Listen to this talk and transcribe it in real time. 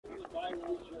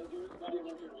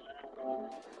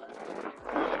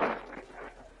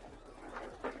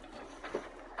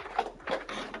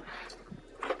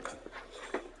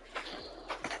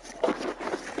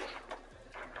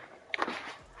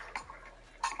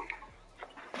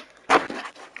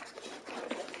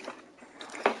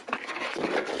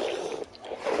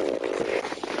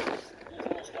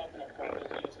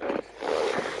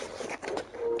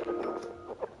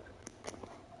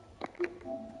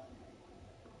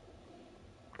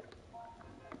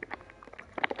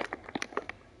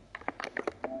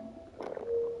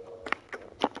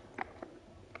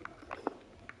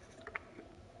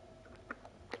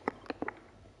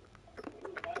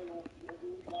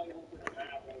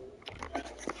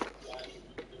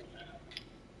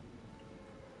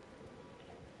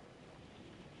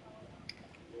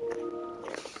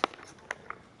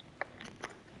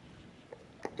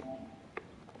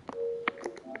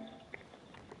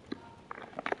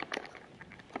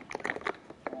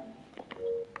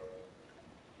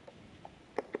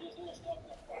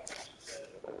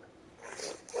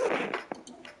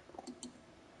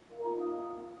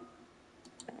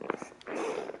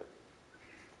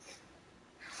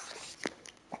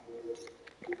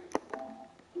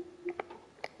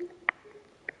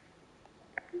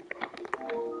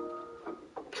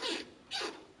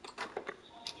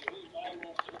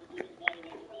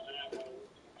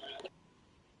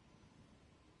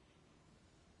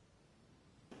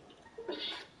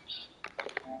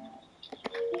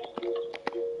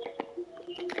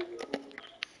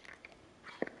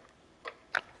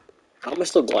I'm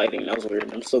still gliding. That was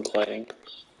weird. I'm still gliding.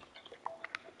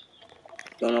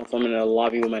 Don't know if I'm in a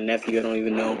lobby with my nephew. I don't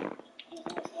even know.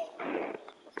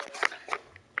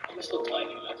 I'm still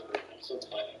gliding. That's weird. I'm still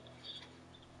gliding.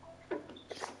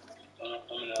 Don't know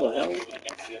if I'm in a lobby with my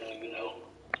nephew. I don't even know.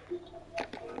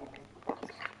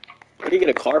 Where do you get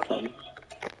a car from?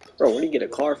 Bro, where do you get a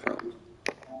car from?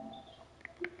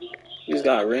 You just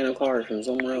got a random car from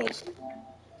somewhere else.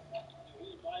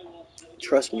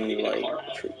 Trust me, like...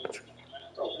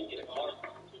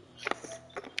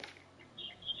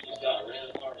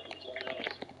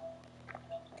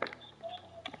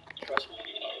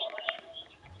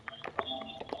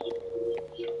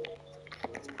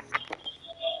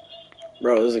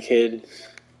 Bro, there's a kid.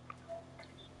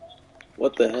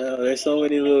 What the hell? There's so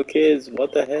many little kids.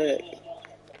 What the heck?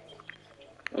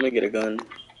 I'm gonna get a gun.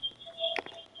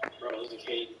 Bro, there's a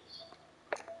kid.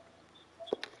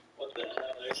 What the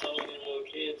hell? There's so many little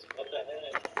kids. What the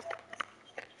heck?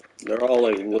 They're all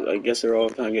like, I guess they're all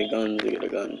trying to get guns to get a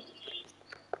gun.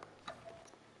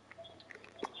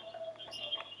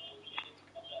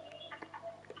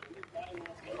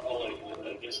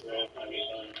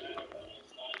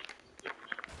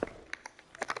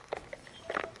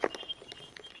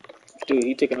 Dude,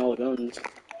 he taking all the guns.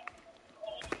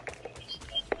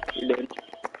 You're dead.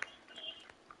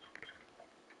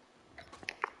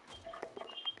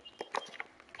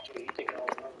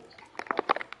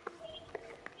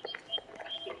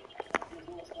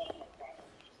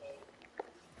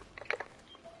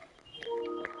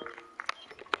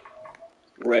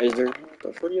 Razor, what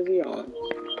the frick is he on?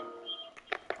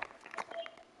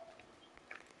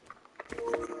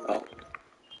 Oh.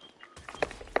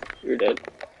 You're dead.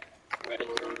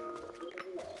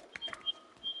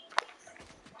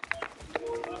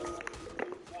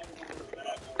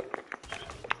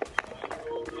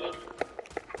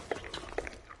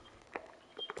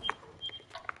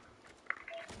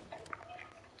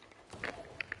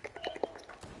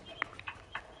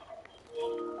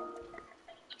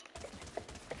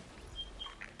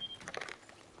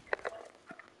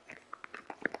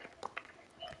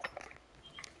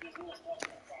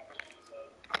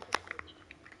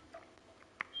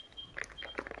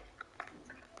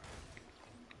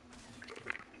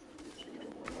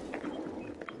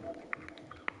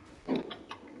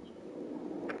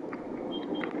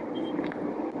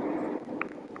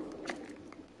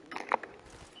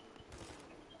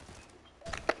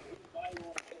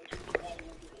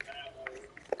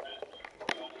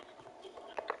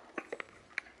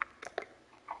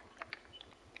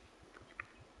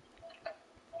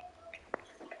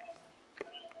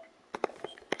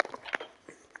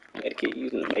 Medkit,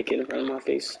 using a medkit in front of my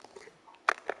face.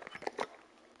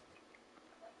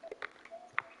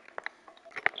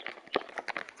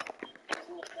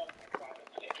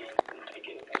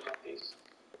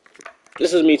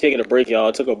 This is me taking a break, y'all.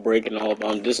 I took a break and all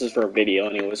of this is for a video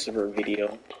anyway. This is for a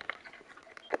video.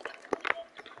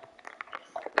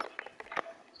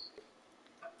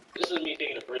 This is me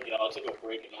taking a break, y'all. I took a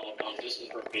break and all of this is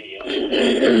for a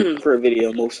video. For a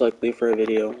video, most likely for a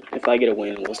video. If I get a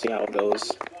win, we'll see how it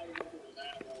goes.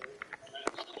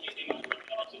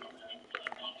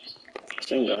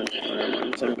 Same gun. Oh, never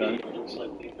mind. Same gun. Most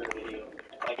likely for a video.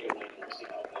 I get one and see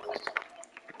how it goes.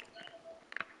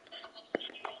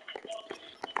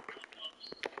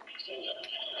 Same gun.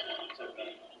 Same gun.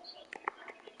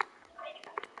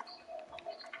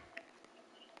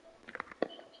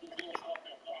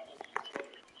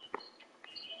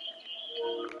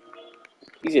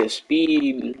 He said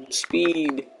speed,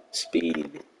 speed,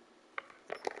 speed.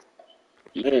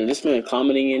 Man, this man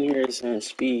commenting in here is saying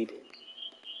speed.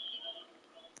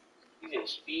 He said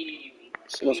speed,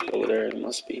 speed. It must be over there, it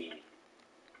must be.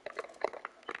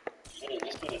 Man,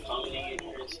 this man commenting in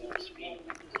here is saying speed. Speed.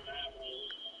 It must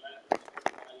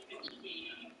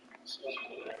be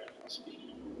over there, it must be.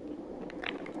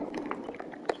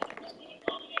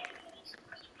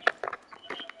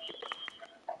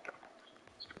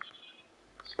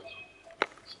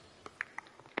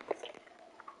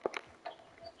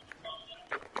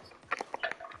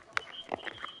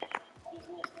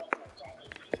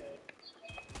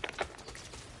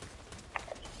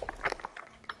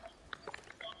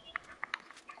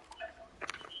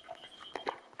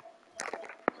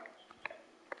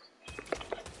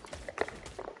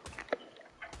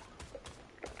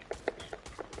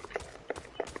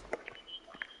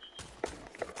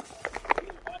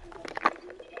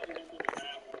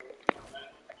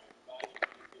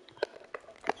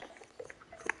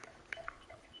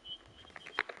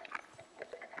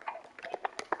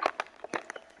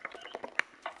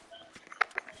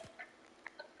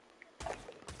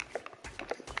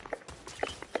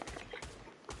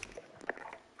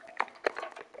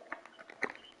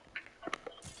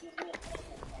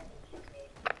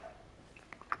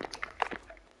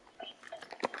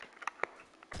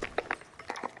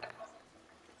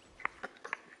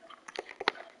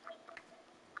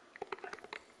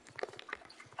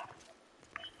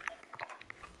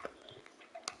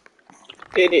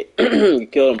 Did it. You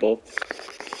killed them both.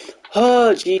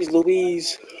 Oh, jeez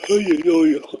Louise. Oh, yeah, oh,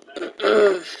 yeah.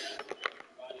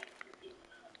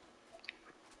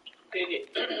 Did it.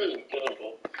 You killed them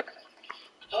both.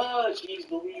 Oh, jeez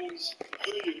Louise. Oh,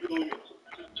 yeah, oh, yeah.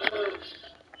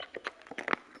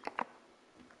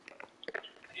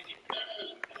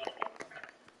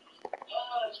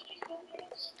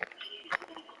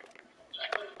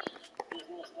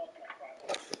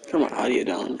 Turn my audio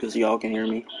down because y'all can hear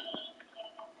me.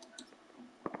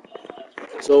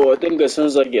 So I think as soon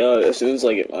as I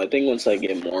think once I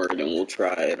get more, then we'll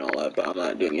try it and all that. But I'm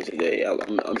not doing it today.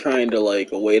 I'm trying to like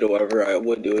wait over. I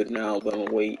would do it now, but I'm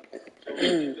gonna wait.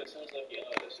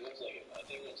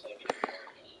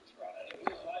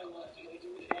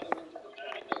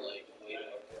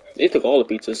 They took all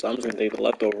the pizzas, so I'm just gonna take the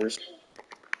leftovers.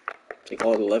 Take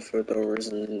all the leftovers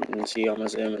and see how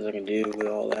much damage I can do with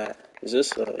all that. Is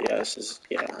this? Yeah, this is.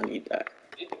 Yeah, I need that.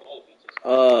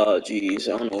 Jeez,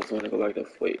 I don't know if I'm gonna go back to.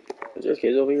 Wait, is there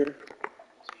kids over here?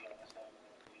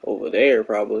 Over there,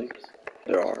 probably.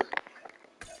 There are.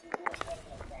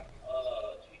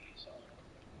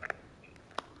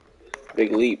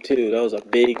 Big leap too. That was a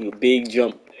big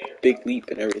jump, big leap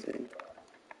and everything.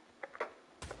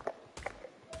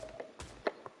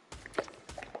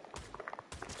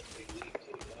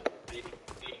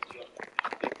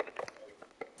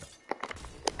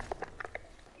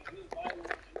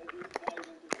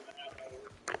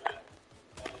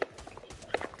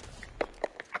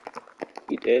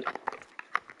 He did.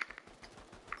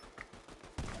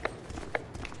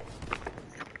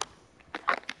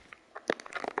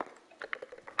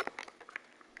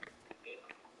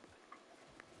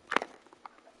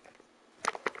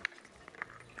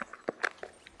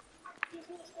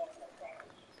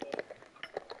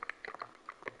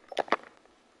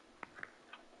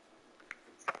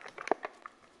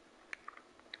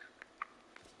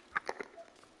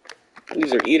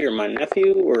 These are either my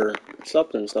nephew or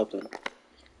something.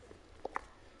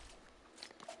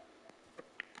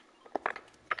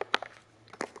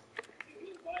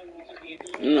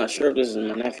 I'm not sure if this is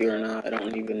my nephew or not. I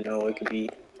don't even know. It could be.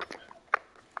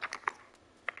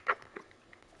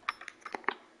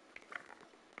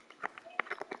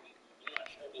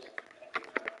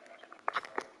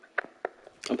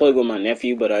 I'm playing with my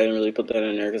nephew, but I didn't really put that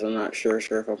in there because I'm not sure if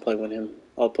I'm playing with him.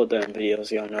 I'll put that in video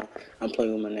so y'all know I'm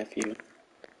playing with my nephew.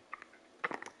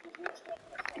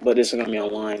 But this is gonna be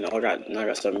online. I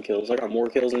got 7 kills. I got more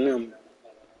kills than them.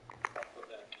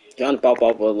 I'm trying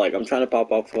to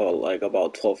pop off like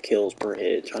about 12 kills per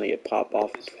hit. Trying to get pop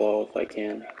off 12 if I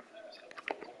can.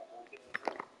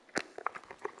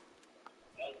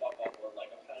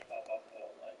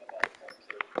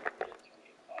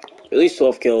 At least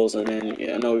 12 kills, and then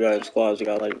yeah, I know we got squads. We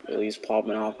got like at least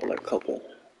popping off like a couple.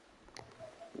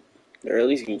 They're at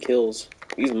least getting kills.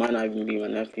 These might not even be my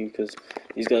nephew because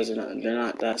these guys are not. They're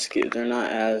not that skilled. They're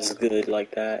not as good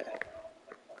like that.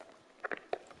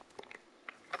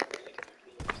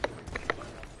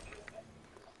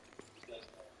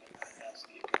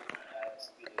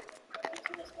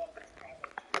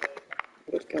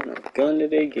 What kind of gun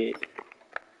did they get?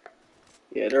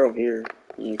 Yeah, they're over here.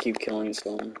 I'm gonna keep killing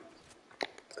some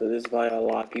because it's by a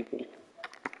lot of people.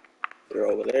 They're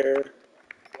over there.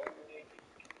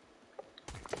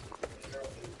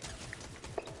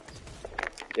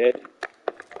 Dead.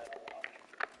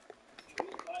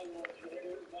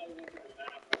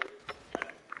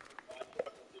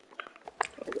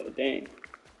 Oh, dang.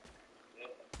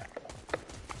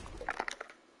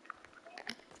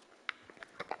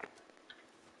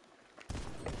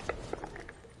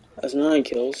 That's 9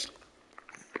 kills.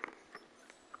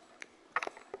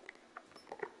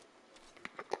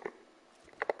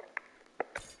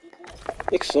 It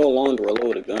takes so long to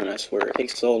reload a gun, I swear. It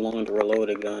takes so long to reload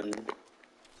a gun.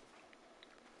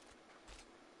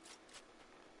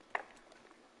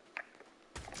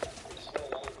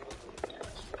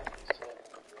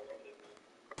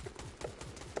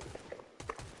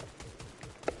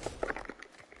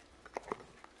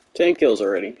 Ten kills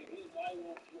already.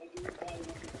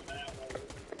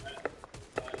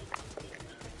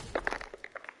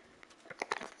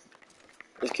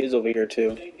 There's kids over here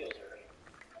too.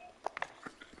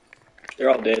 They're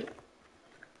all dead.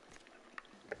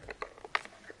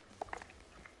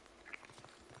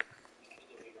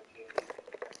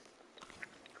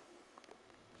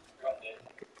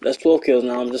 That's 12 kills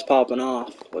now. I'm just popping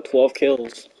off. With 12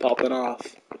 kills, popping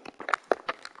off.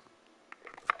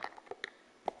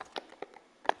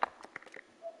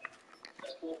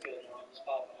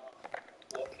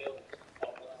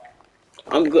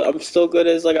 I'm good. I'm still good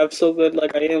as like I'm still good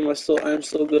like I am. I'm still good. I'm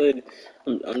still good.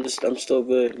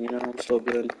 You know, I'm still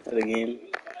good at the game.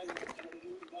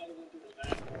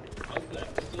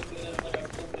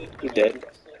 He's dead.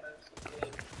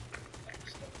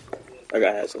 I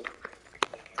got Hazel.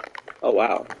 Oh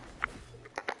wow.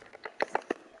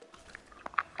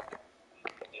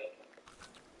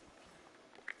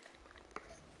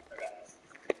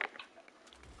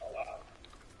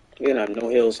 He didn't have no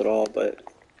heals at all, but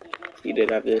he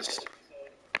did have this.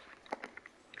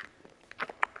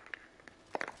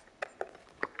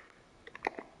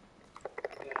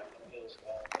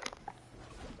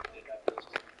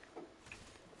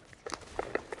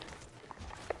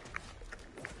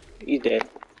 He's dead.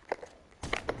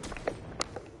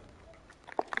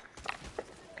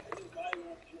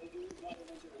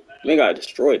 Man got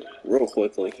destroyed real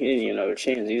quickly. He didn't even have a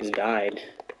chance. He just died.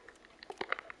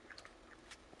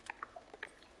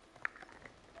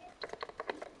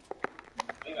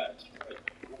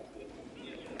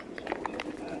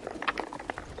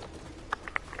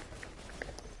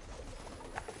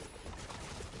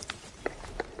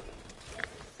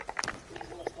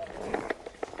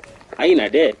 How you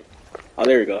not dead? Oh,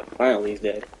 there we go. Finally, he's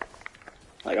dead.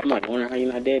 Like, I'm like wondering how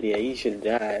you not dead yet. You should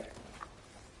have died.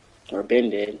 Or been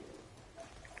dead.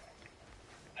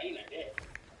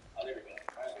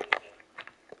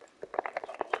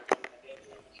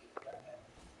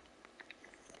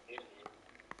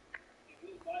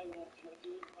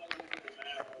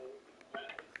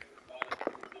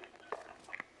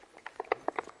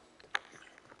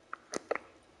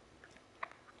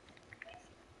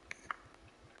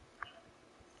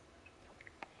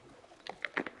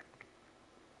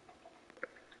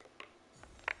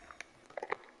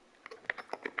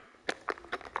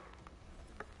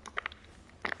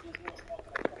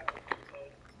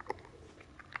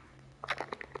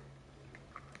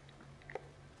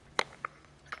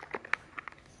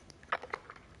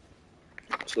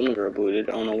 So let me reboot it.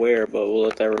 I don't know where, but we'll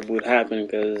let that reboot happen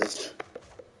because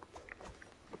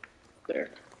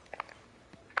there.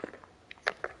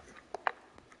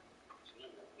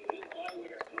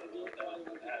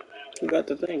 Who got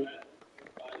the thing?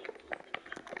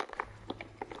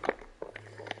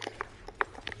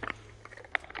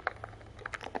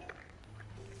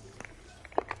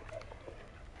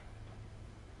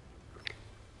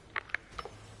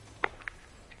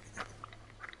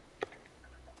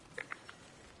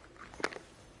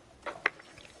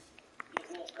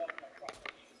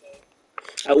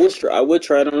 I would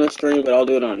try it on the stream, but I'll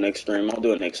do it on the next stream. I'll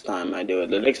do it next time I do it.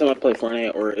 The next time I play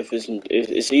Fortnite, or if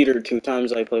it's either 2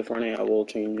 times I play Fortnite, I will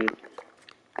change it.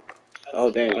 Oh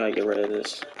dang, I gotta get rid of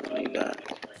this. I need that.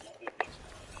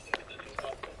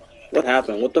 What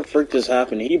happened? What the frick just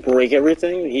happened? Did he break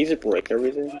everything? He just break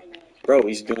everything? Bro,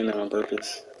 he's doing that on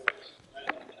purpose.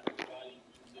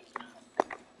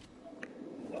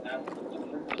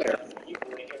 There.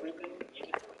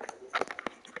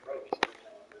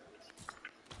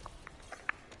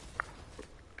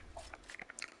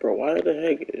 why the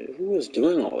heck? Who was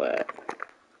doing all that?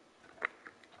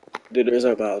 Dude, there's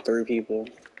about 3 people.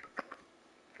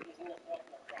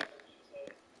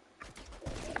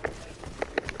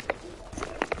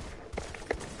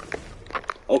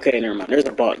 Okay, never mind. There's a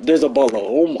buttload.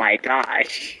 Oh my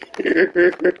gosh.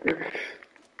 There's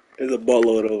a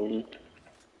buttload of them.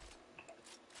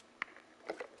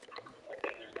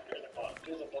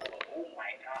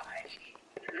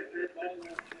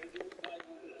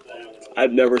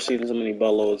 I've never seen so many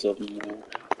buttloads of them.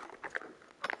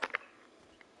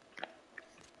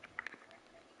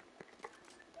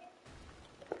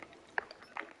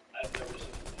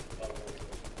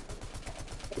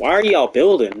 Why are y'all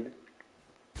building?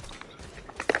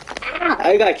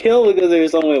 I got killed because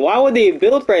there's someone. Why would they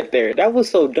build right there? That was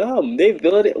so dumb. They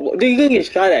built it. Dude, you're gonna get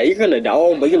shot at. You're gonna die.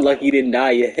 Oh, but you're lucky you didn't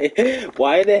die yet.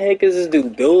 Why the heck is this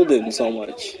dude building so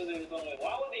much?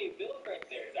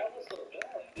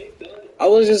 I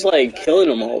was just like killing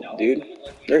them all, dude.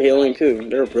 They're healing too.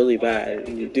 They're really bad.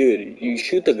 Dude, you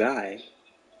shoot the guy.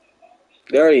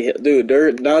 They already,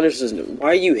 dude, now there's just, why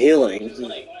are you healing?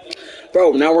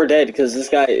 Bro, now we're dead because this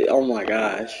guy, oh my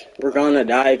gosh. We're gonna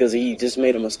die because he just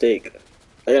made a mistake.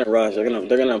 They're gonna rush. They're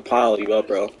gonna pile you up,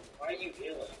 bro.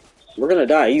 We're gonna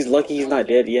die. He's lucky he's not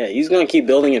dead yet. He's gonna keep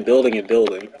building and building and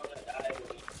building.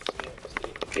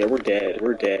 Yeah, we're dead.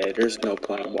 We're dead. There's no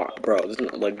point. Bro,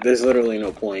 there's literally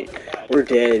no point. We're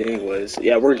dead anyways.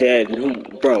 Yeah, we're dead.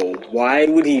 Bro, why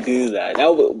would he do that?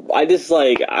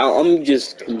 I'm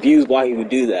just confused why he would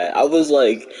do that. I was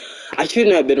like, I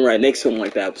shouldn't have been right next to him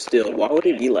like that, but still, why would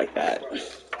he be like that?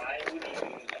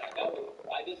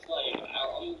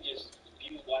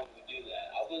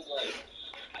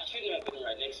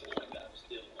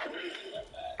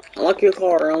 Unlock your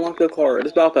car, unlock your car.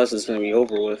 This battle pass is gonna be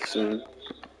over with soon.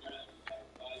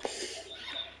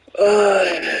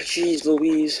 Jeez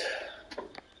Louise.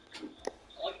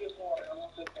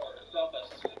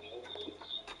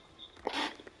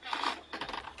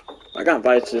 I got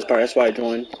invited to this part, that's why I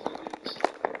joined.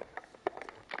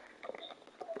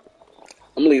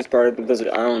 I'm gonna leave this part because I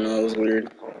don't know, it was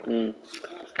weird.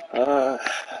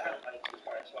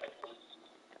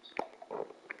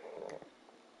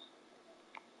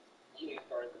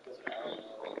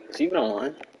 Is he even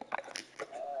online?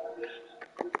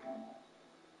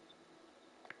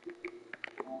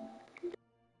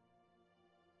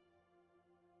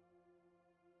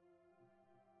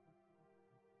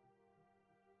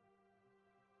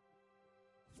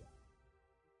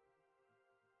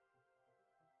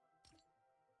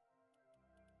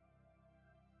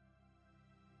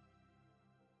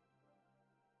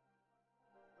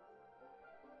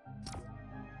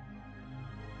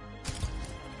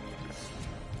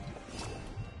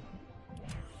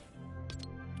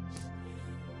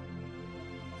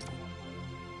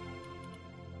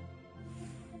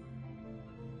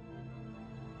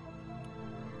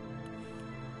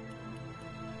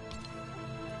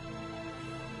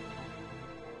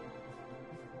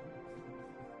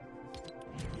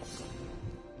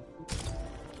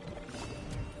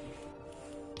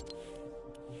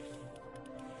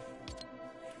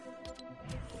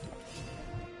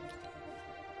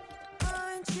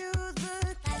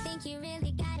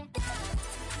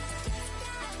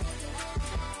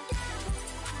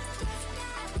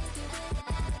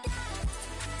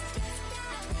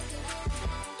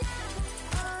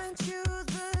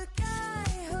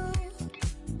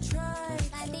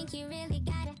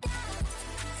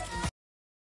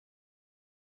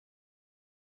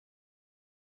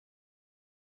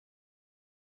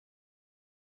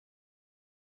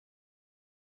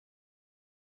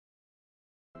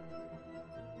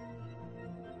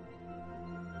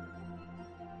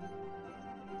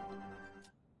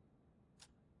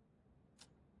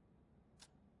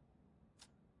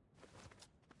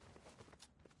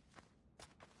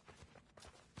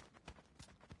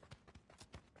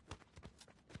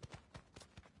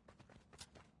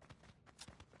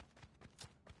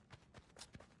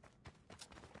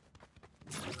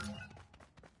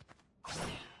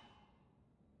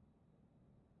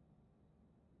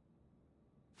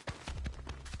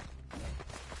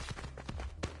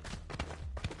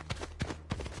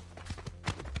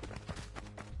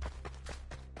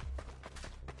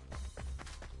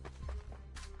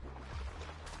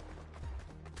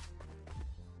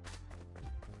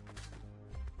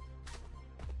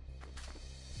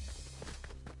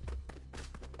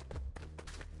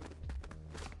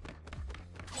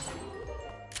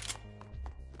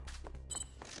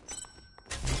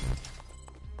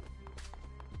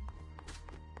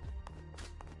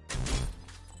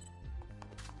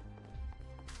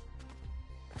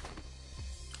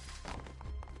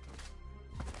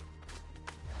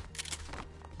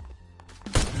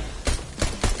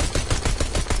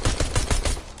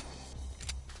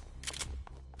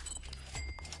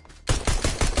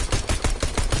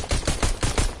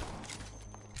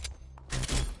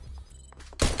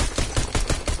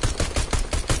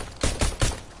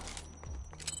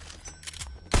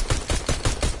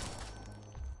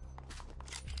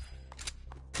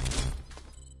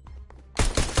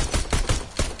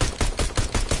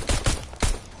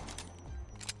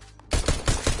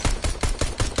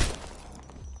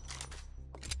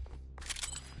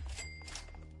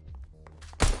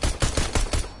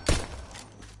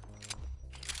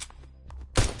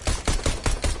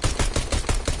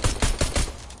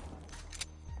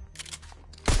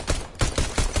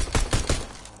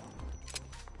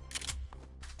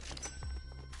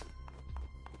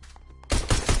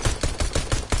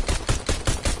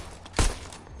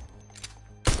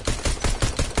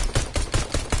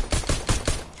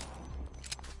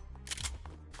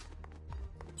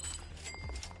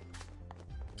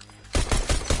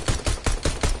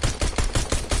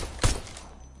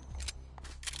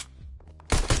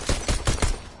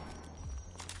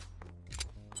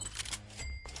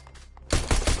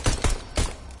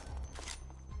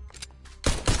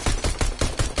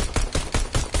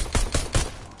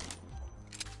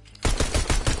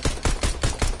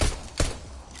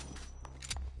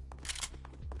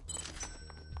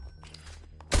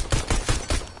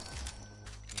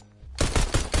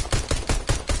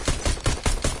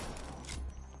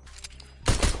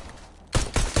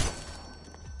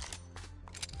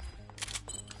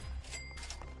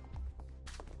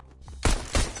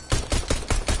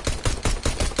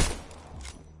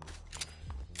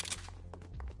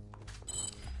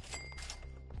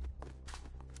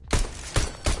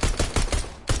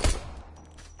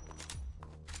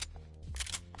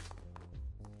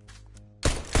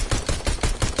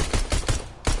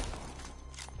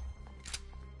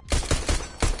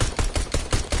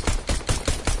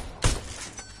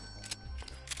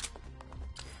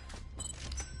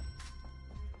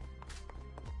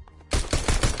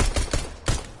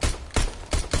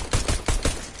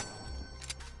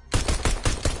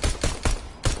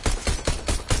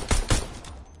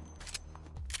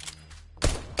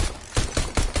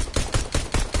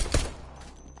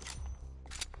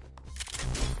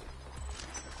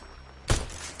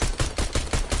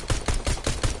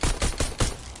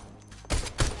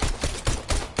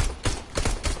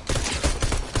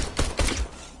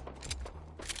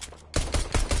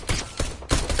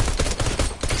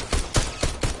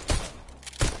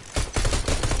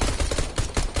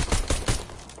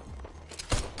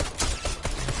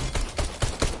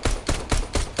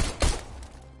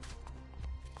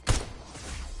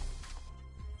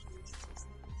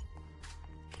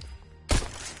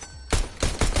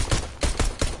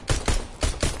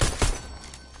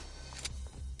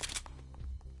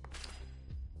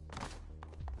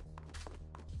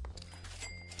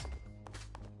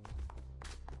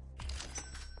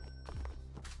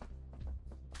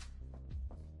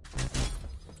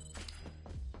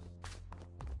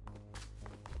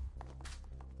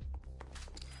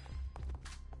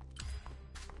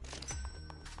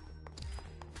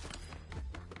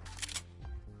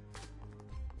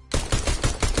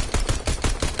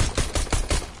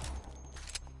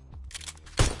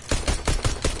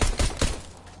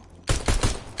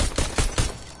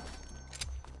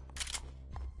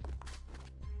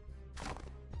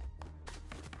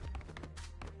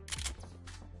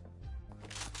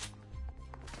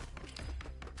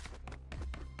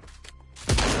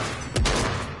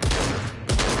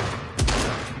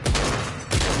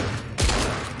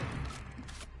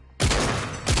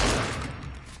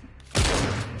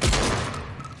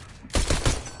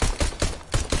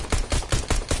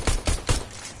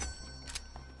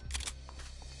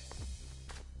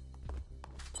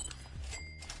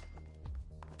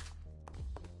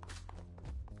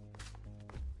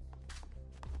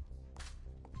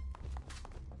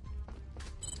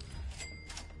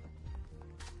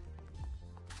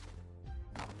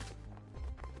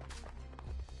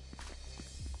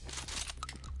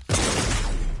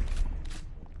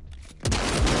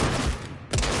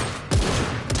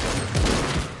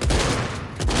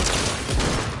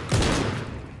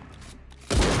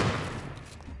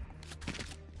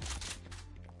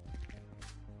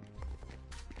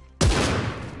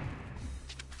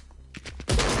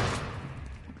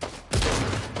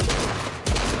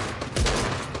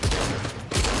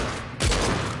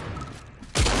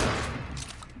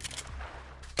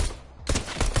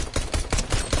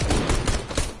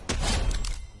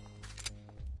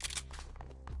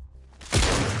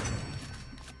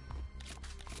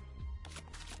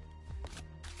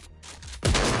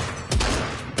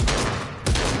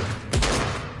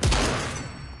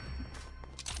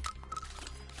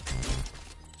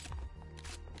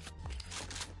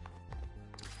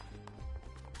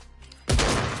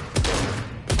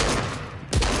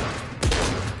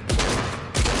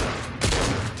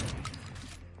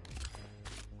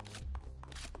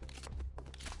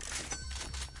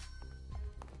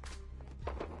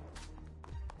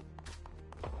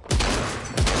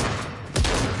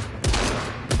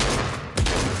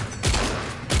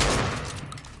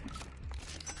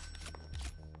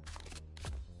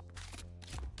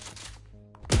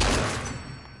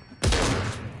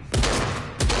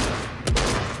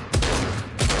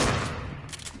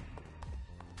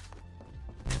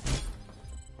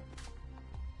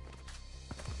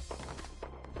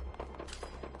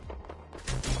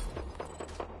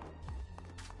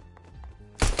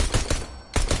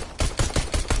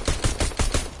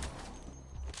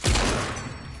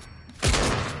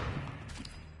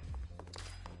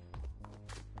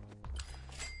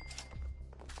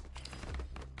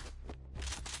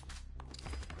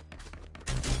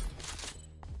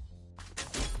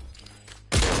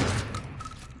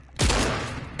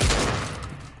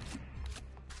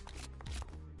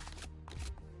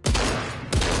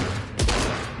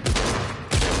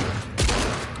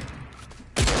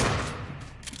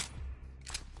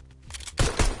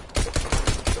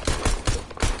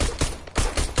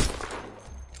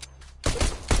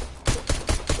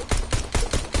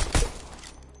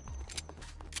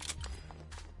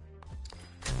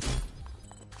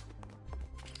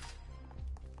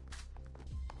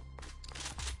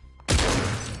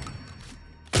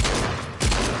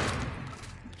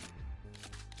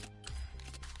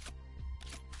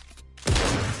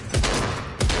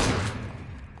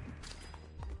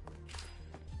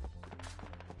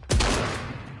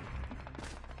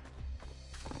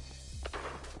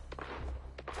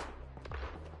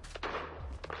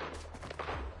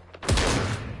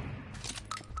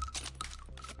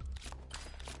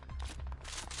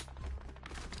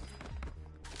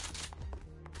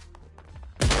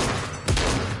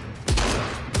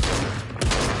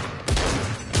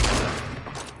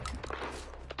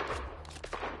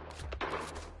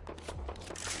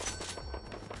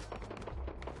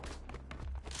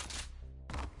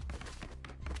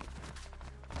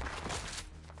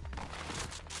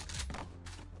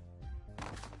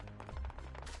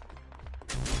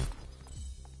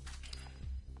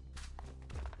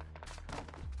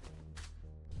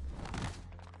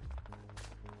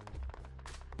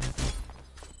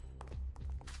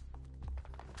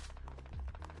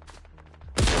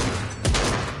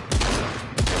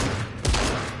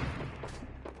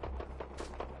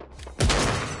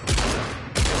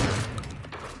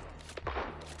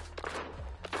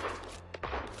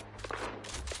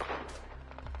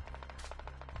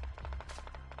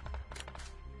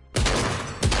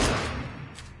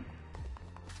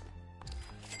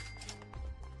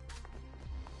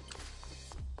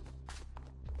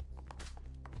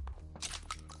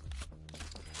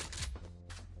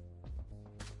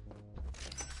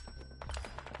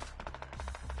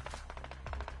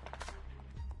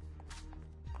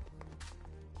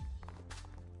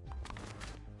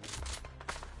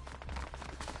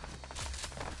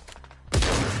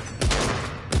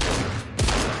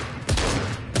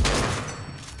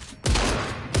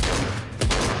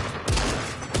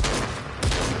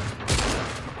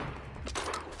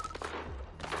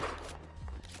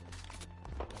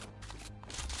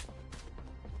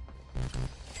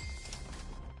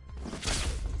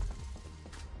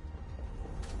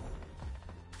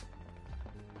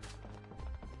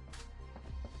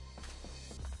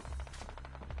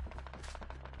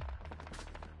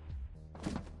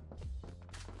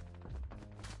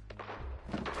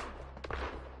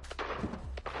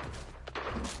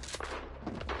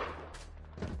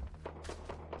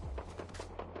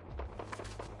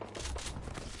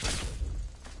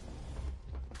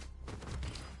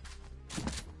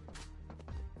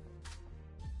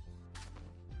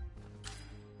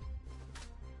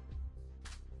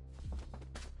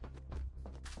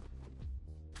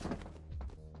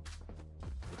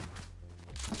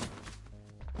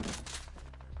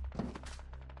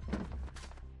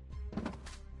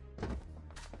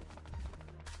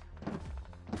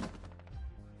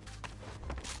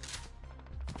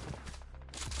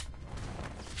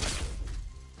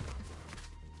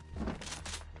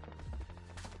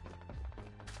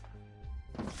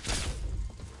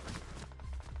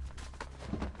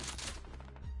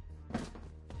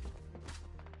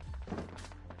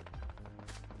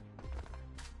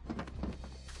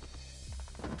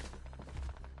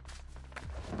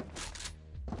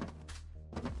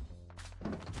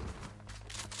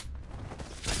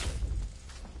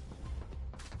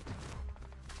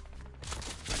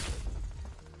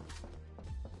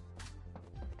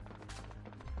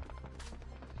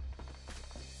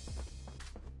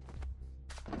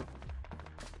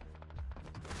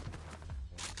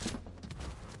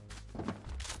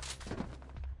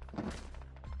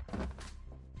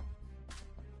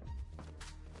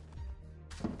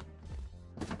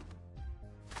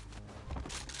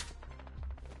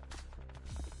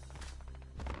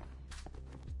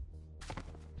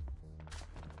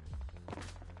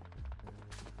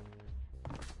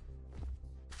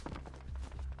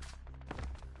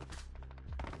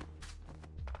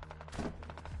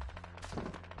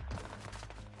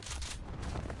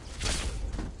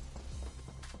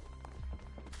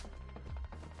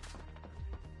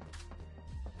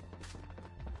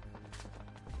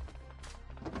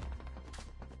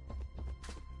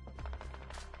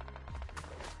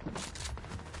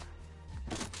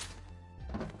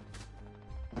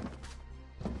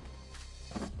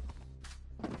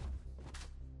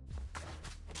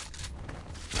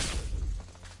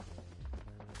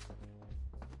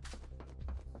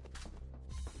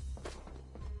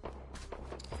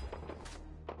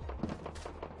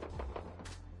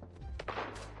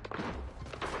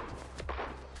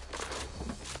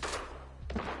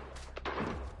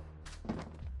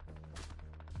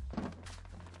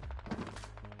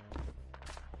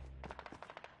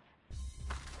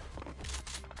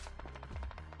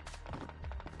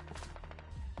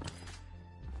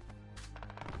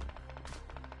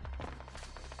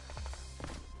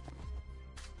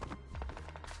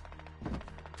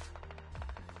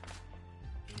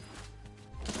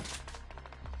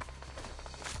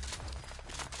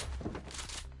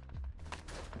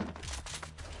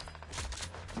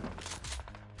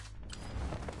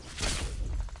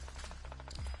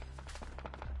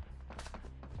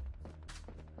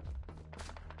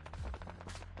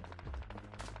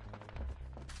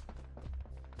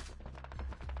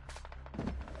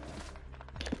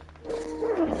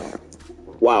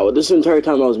 Wow, this entire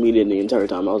time I was muted, the entire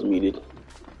time I was muted.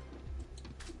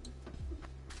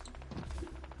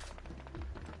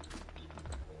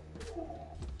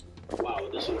 Wow,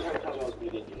 this entire time I was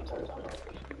muted, the entire time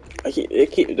I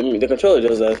mean, the controller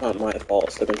does that, it's not my fault.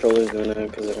 The controller's doing that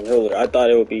because the controller, I thought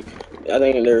it would be, I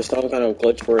think there's some kind of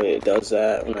glitch where it does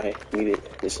that when I mute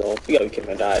it itself. You gotta be kidding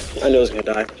me, I died. I know it's gonna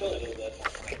die.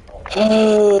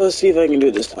 Let's see if I can do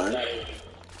it this time.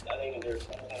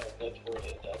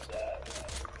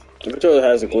 The controller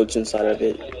has a glitch inside of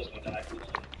it.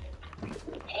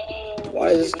 Why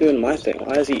is this doing my thing?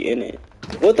 Why is he in it?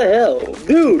 What the hell?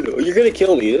 Dude, you're gonna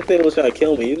kill me. This thing was trying to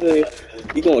kill me. You're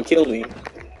gonna kill me.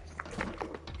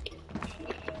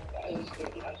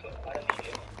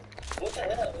 What the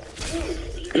hell?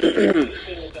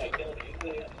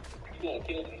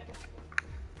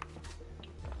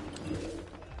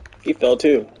 He fell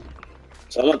too.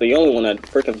 So I'm not the only one that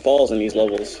freaking falls in these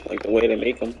levels, like the way they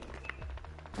make them.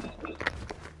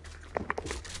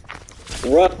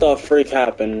 What the freak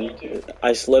happened?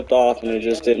 I slipped off and it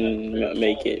just didn't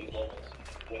make it.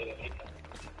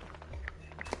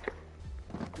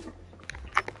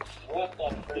 What the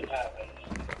freak happened?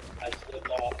 I slipped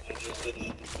off and it just didn't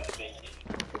make it.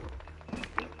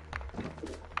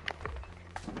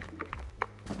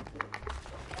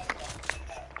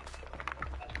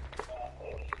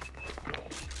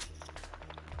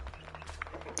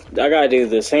 I gotta do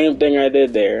the same thing I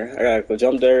did there. I gotta go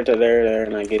jump there to there,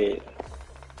 and I get it.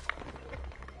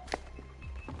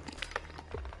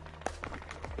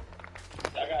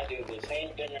 I gotta do the same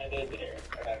thing I did there.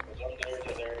 I gotta go jump there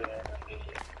to there, and I get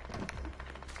it.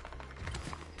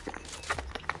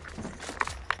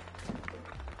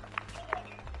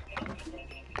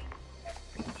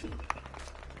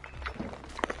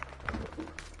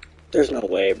 There's no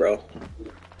way, bro.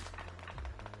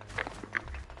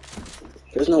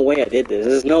 There's no way I did this.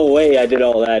 There's no way I did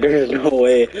all that. There's no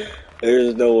way.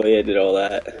 There's no way I did all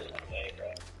that. There's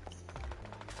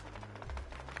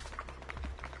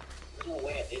no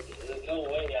way I did this. There's no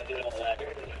way I did all that.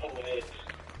 There's no way.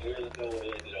 There's no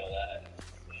way I did all that.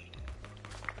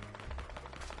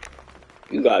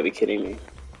 You gotta be kidding me.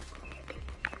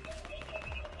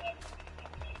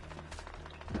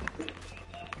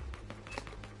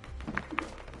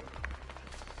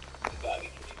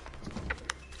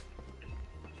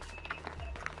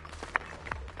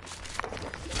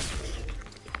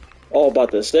 Oh,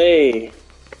 about to say.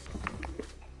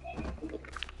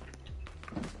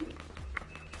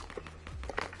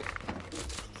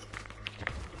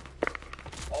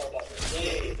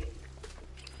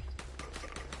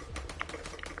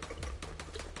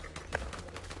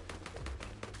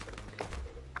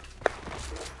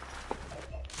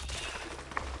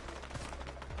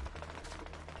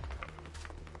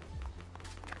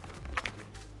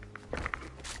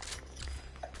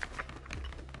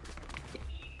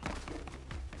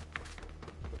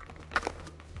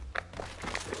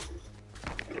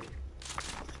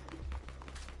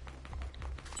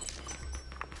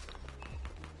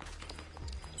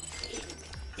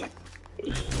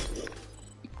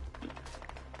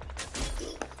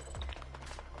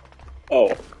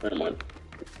 Oh, never mind.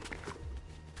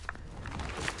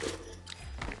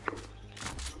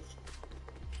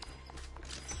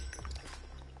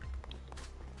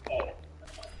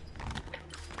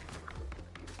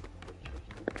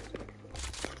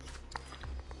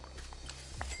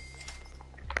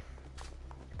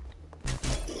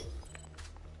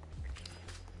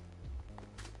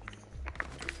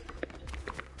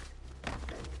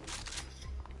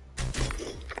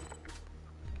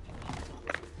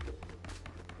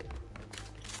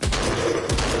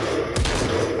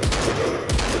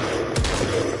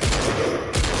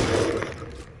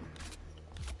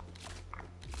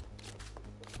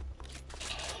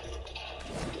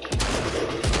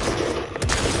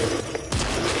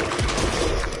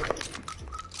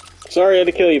 Sorry I had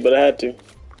to kill you, but I had to.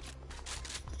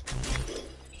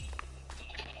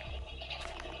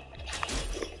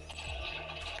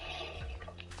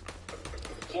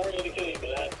 Sorry I had to kill you, but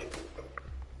I had to.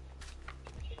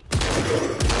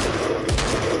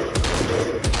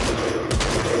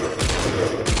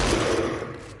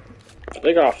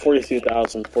 They got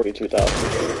 42,000,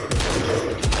 42,000.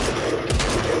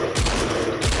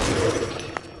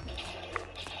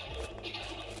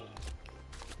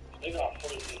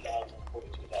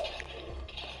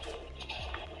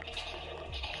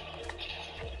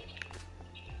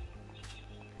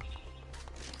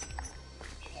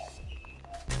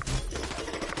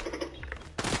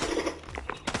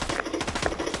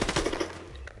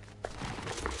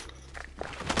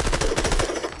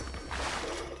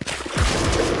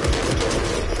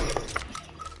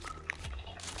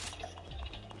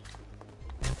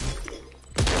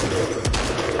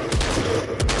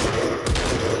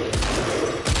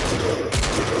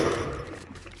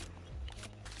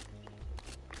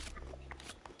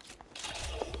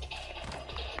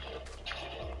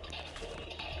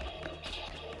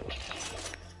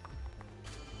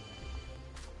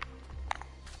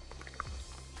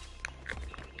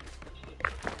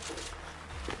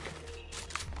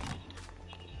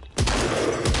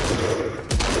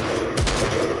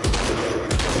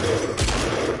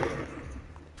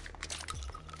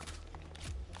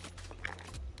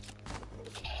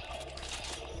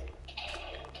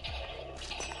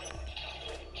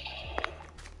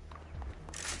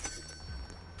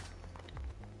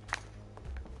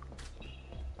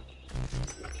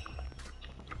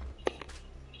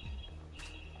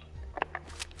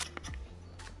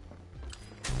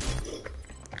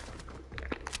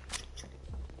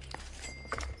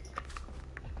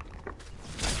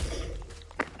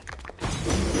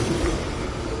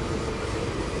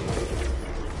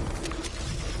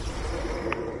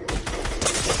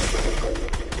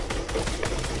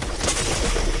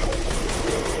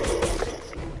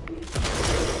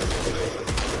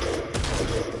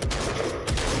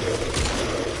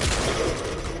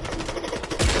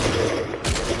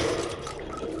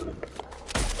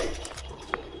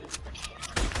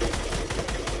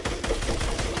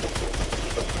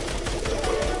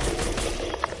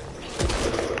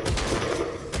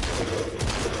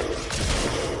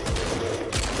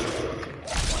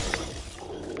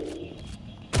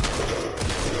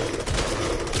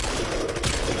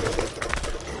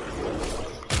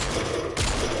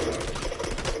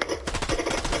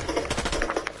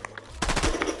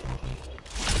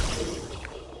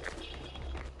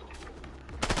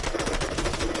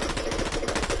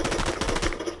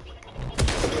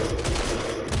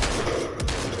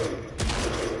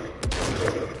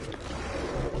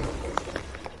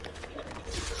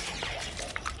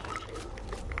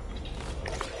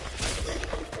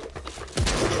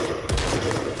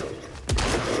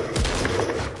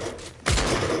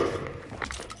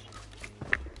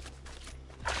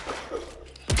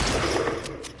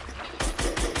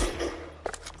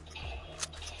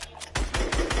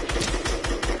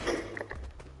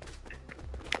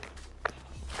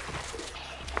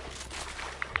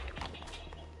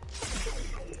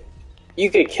 You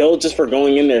get killed just for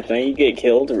going in their thing? You get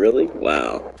killed? Really?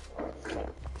 Wow.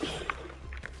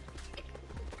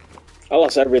 I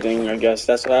lost everything, I guess.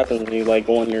 That's what happens when you, like,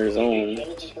 go in their zone. You get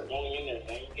killed just for going in their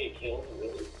thing? You get killed?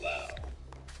 Really? Wow.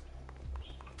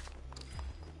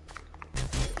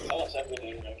 I lost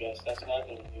everything, I guess. That's what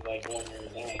happens when you, like, go in their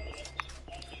zone.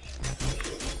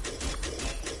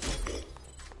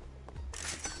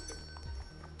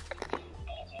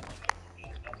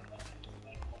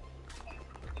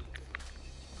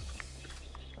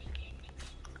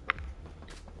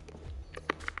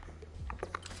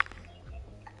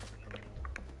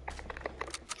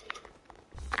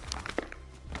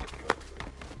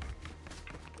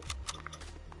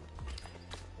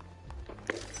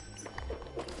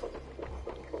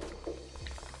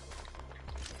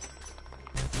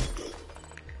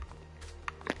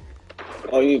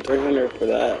 Oh, you need 300 for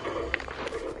that.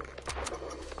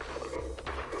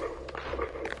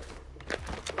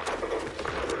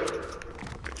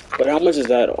 But how much is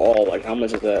that all? Like, how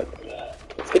much is that?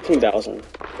 15,000.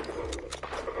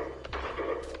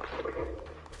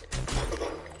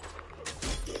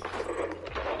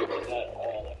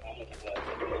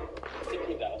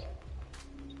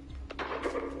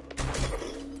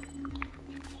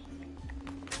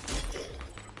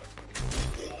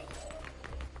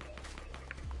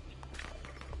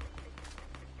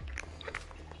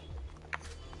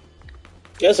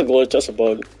 Yeah, it's a glitch. That's a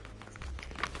bug.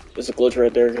 It's a glitch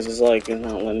right there because it's like it's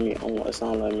not letting me. It's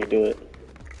not letting me do it.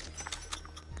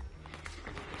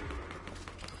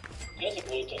 That's a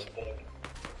glitch. That's a bug.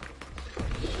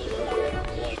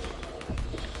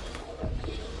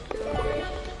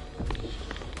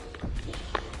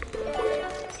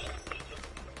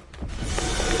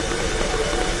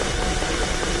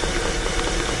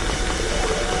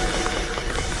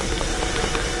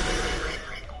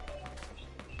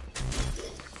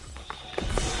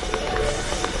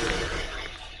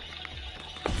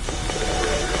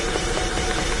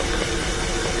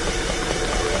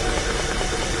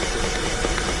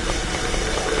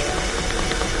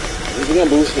 We're gonna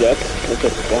boost it up to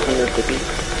 150.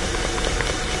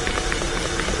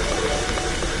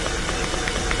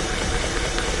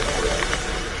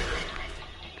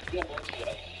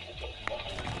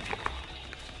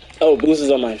 Oh, boost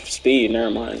is on my speed.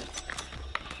 Never mind.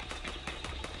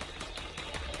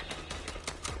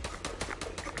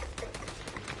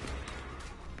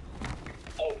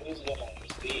 Oh, boost is on my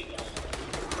speed.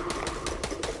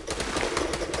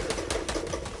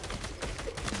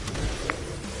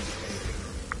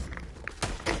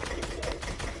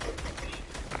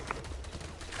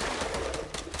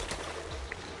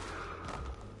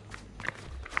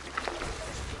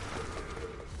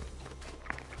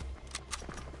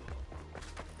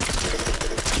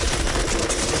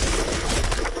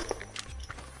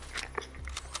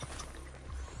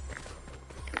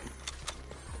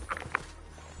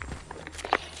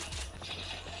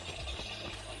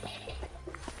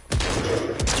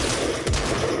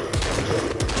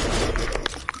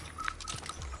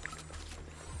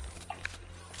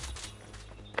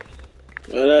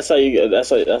 Well, that's how you get. That's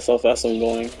how fast I'm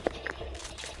going.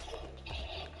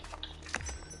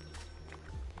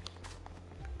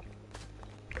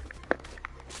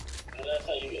 Well, that's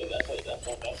how you get. That's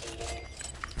how fast I'm going.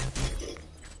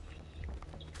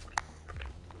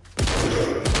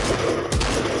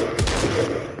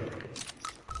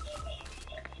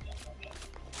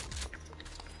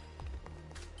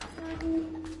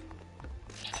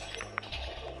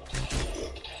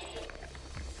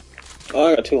 Oh,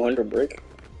 I got 200 brick.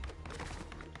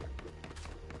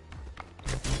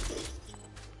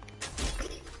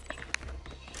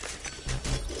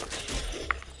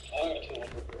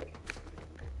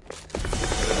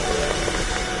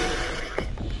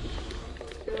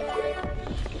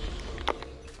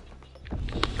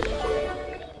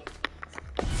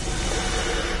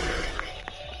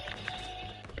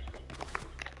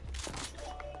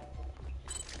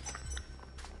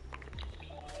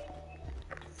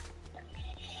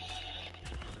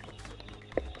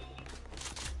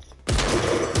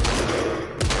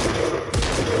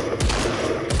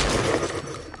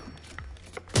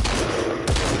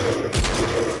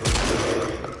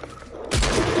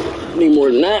 Need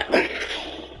more than that.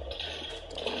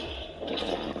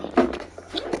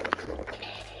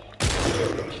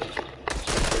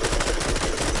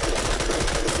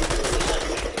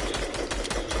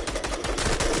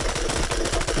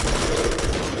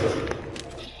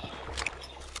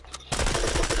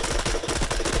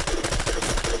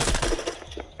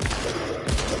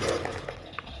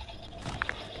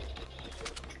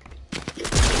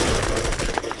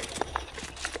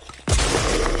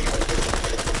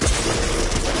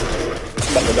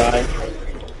 to die.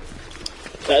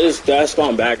 I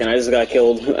spawned back and I just got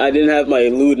killed. I didn't have my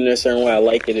loot in a certain way I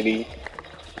like it to be.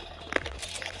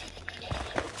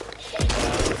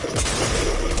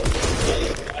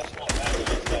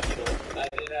 I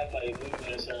didn't have my loot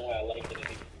in a certain way I like it to be.